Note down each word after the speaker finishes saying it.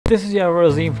This is your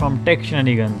Razim from Tech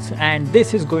Shenanigans, and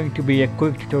this is going to be a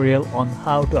quick tutorial on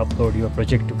how to upload your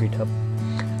project to GitHub.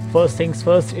 First things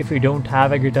first, if you don't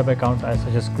have a GitHub account, I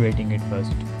suggest creating it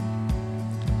first.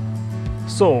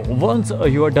 So once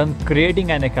you are done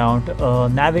creating an account,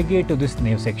 navigate to this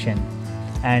new section,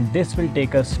 and this will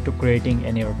take us to creating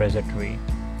a new repository.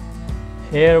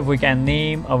 Here we can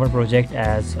name our project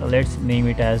as, let's name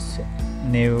it as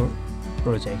new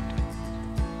project.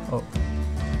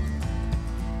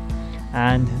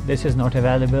 And this is not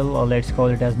available, or let's call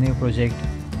it as new project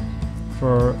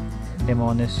for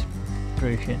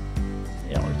demonstration.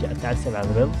 Yeah, that's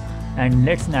available. And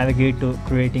let's navigate to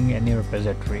creating a new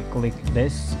repository. Click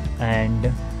this, and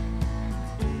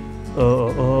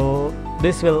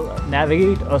this will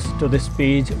navigate us to this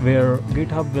page where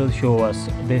GitHub will show us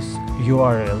this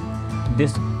URL.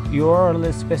 This URL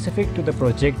is specific to the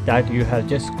project that you have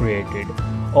just created.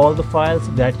 All the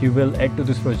files that you will add to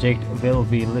this project will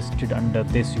be listed under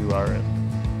this URL.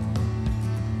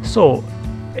 So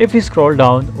if we scroll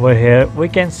down over here, we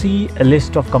can see a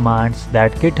list of commands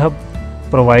that GitHub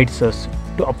provides us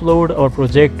to upload our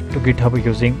project to GitHub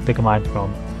using the command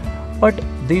prompt. But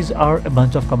these are a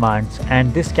bunch of commands,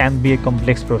 and this can be a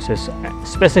complex process.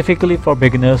 Specifically for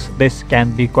beginners, this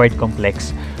can be quite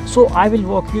complex. So I will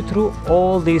walk you through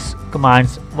all these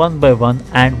commands one by one,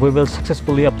 and we will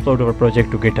successfully upload our project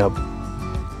to GitHub.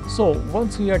 So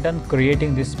once we are done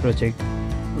creating this project,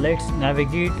 let's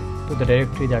navigate to the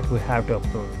directory that we have to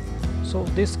upload. So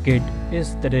this Git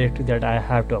is the directory that I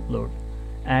have to upload.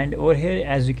 And over here,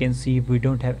 as you can see, we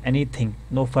don't have anything,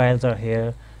 no files are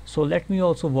here. So let me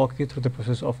also walk you through the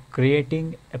process of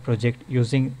creating a project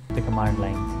using the command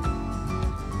line.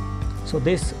 So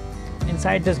this,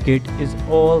 inside this Git is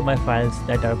all my files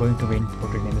that are going to be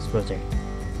included in this project.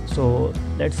 So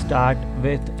let's start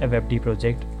with a WebD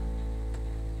project.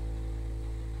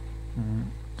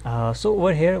 So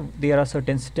over here there are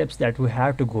certain steps that we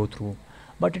have to go through,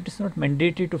 but it is not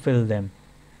mandatory to fill them.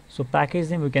 So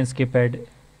package name we can skip it,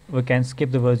 we can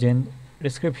skip the version,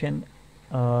 description.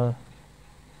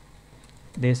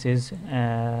 This is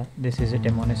a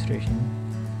demonstration.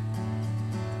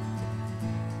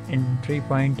 Entry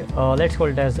point, let's call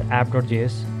it as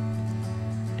app.js.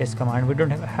 Test command, we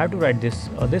don't have to write this.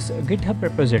 This GitHub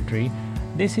repository,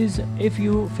 this is, if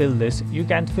you fill this, you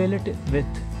can fill it with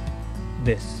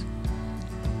this.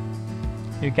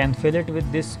 You can fill it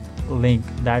with this link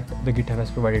that the GitHub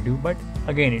has provided you, but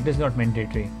again it is not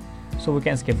mandatory, so we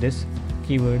can skip this.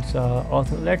 Keywords,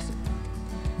 also let's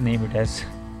name it as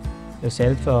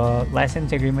yourself.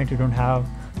 License agreement, you don't have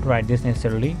to write this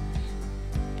necessarily.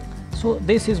 So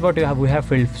this is what we have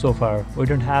filled so far. We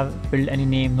don't have filled any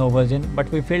name, no version, but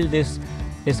we filled this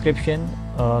description.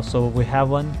 So we have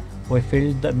one. We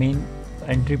filled the main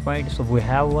entry point, so we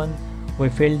have one. We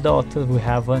filled the author, we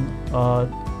have one.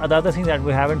 The other things that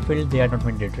we haven't filled, they are not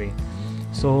mandatory.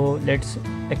 So let's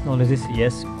acknowledge this.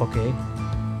 Yes, okay.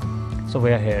 So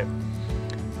we are here.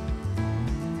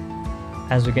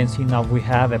 As you can see, now we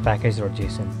have a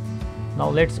package.json. Now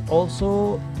let's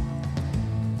also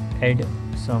add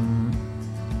some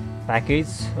package,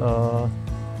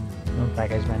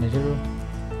 package manager,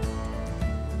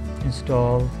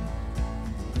 install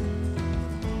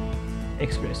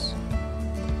Express.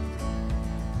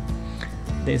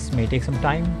 This may take some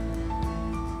time.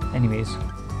 Anyways,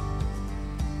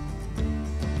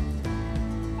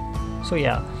 so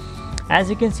yeah, as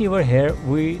you can see over here,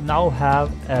 we now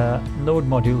have a node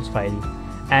modules file,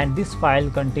 and this file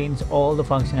contains all the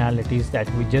functionalities that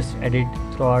we just added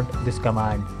throughout this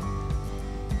command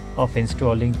of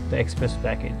installing the Express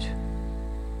package.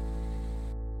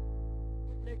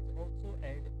 Let's also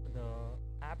add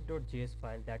the app.js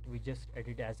file that we just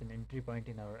added as an entry point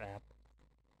in our app.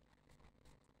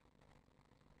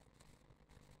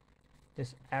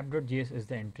 This app.js is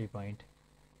the entry point,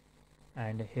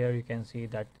 and here you can see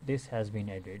that this has been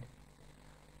added.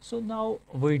 So now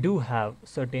we do have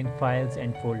certain files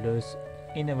and folders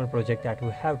in our project that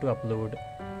we have to upload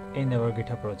in our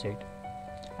GitHub project.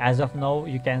 As of now,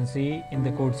 you can see in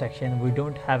the code section we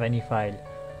don't have any file,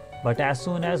 but as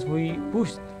soon as we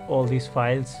push all these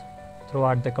files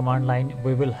throughout the command line,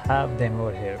 we will have them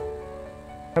over here.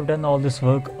 We have done all this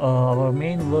work. Our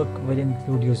main work will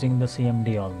include using the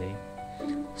CMD only.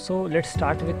 So let's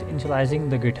start with initializing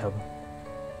the GitHub.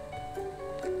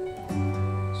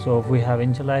 So we have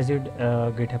initialized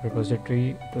GitHub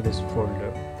repository to this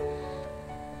folder.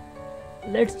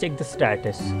 Let's check the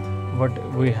status, what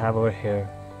we have over here.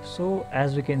 So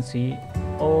as we can see,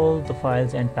 all the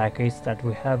files and packages that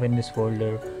we have in this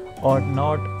folder are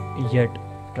not yet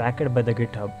tracked by the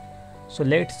GitHub. So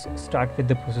let's start with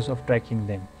the process of tracking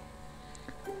them.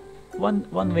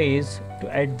 one way is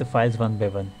to add the files one by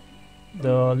one.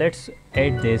 Let's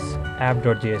add this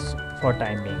app.js for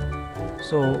time being.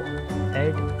 So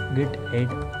add git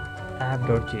add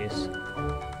app.js,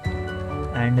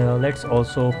 and let's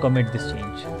also commit this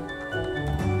change.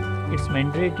 It's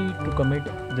mandatory to commit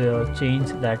the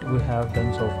change that we have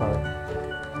done so far.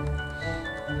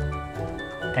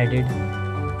 Added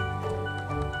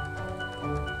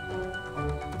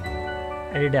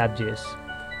app.js,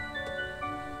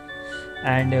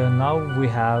 and now we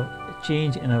have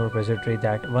change in our repository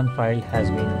that one file has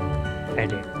been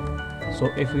added. So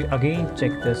if we again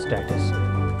check the status,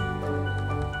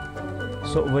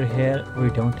 so over here we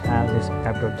don't have this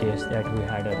app.js that we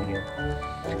had earlier,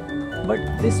 but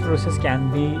this process can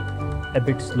be a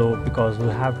bit slow because we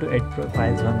have to add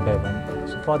files one by one.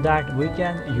 So for that we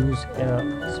can use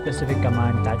a specific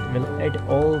command that will add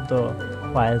all the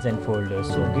files and folders.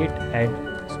 So git add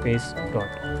space dot.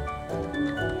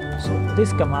 So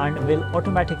this command will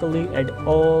automatically add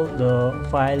all the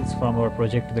files from our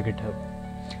project to the GitHub,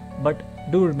 but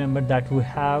do remember that we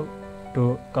have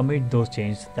to commit those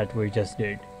changes that we just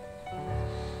did.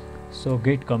 So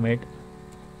git commit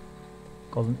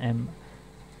 :m.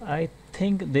 I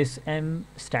think this M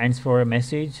stands for a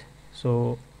message,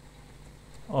 so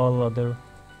all other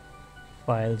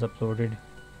files uploaded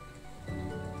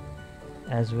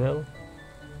as well.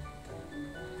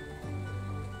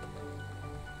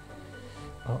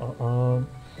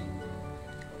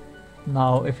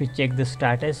 Now if we check the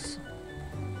status,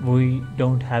 we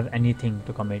don't have anything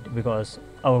to commit because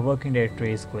our working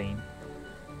directory is clean.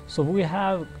 So we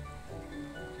have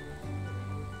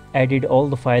added all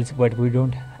the files, but we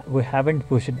haven't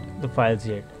pushed the files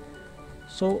yet.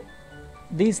 So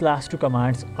these last two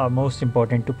commands are most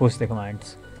important to push the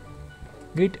commands.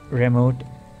 Git remote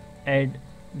add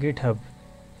GitHub,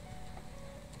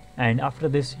 and after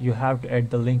this you have to add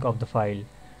the link of the file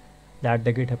that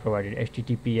the GitHub provided,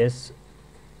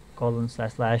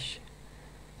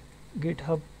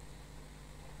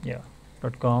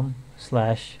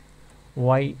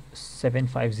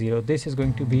 https://github.com/y750. This is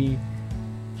going to be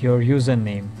your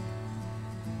username,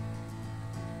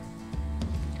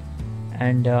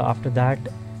 and after that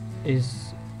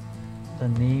is the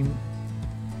name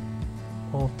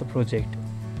of the project.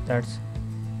 That's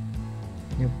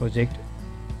new project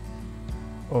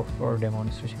for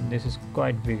demonstration. This is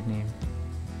quite big name.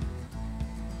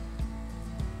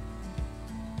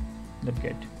 Look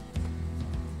at.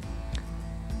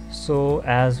 So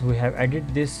as we have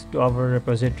added this to our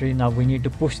repository, now we need to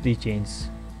push the changes.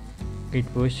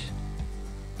 Git push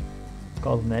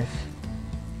 :f.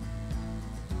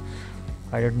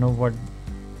 I don't know what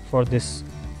for this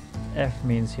F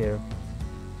means here.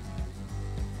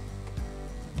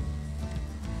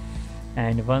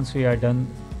 And once we are done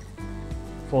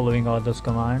following all those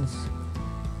commands,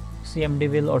 CMD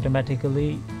will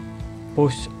automatically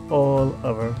push all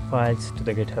our files to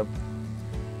the GitHub.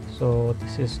 So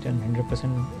this is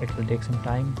 100%. It will take some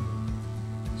time,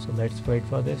 so let's wait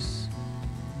for this.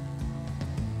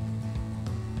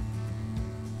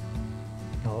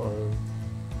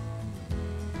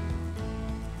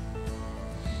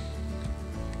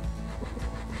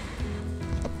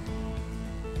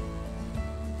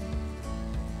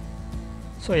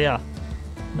 So yeah,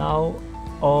 now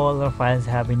all our files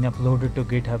have been uploaded to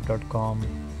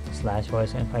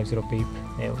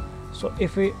github.com/y750pip. So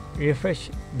if we refresh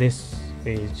this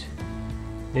page,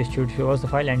 this should show us the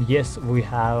file, and yes, we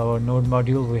have our node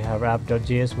module, we have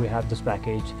app.js, we have this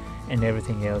package and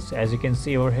everything else. As you can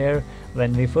see over here,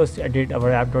 when we first added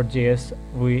our app.js,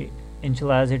 we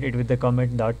initialized it with the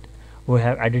commit that we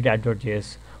have added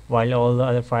app.js, while all the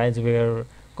other files were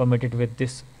committed with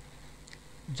this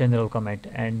general commit,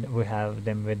 and we have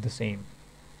them with the same.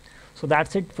 So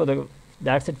that's it for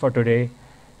today.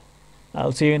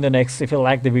 I'll see you in the next. If you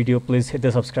like the video, please hit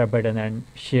the subscribe button and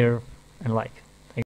share and like.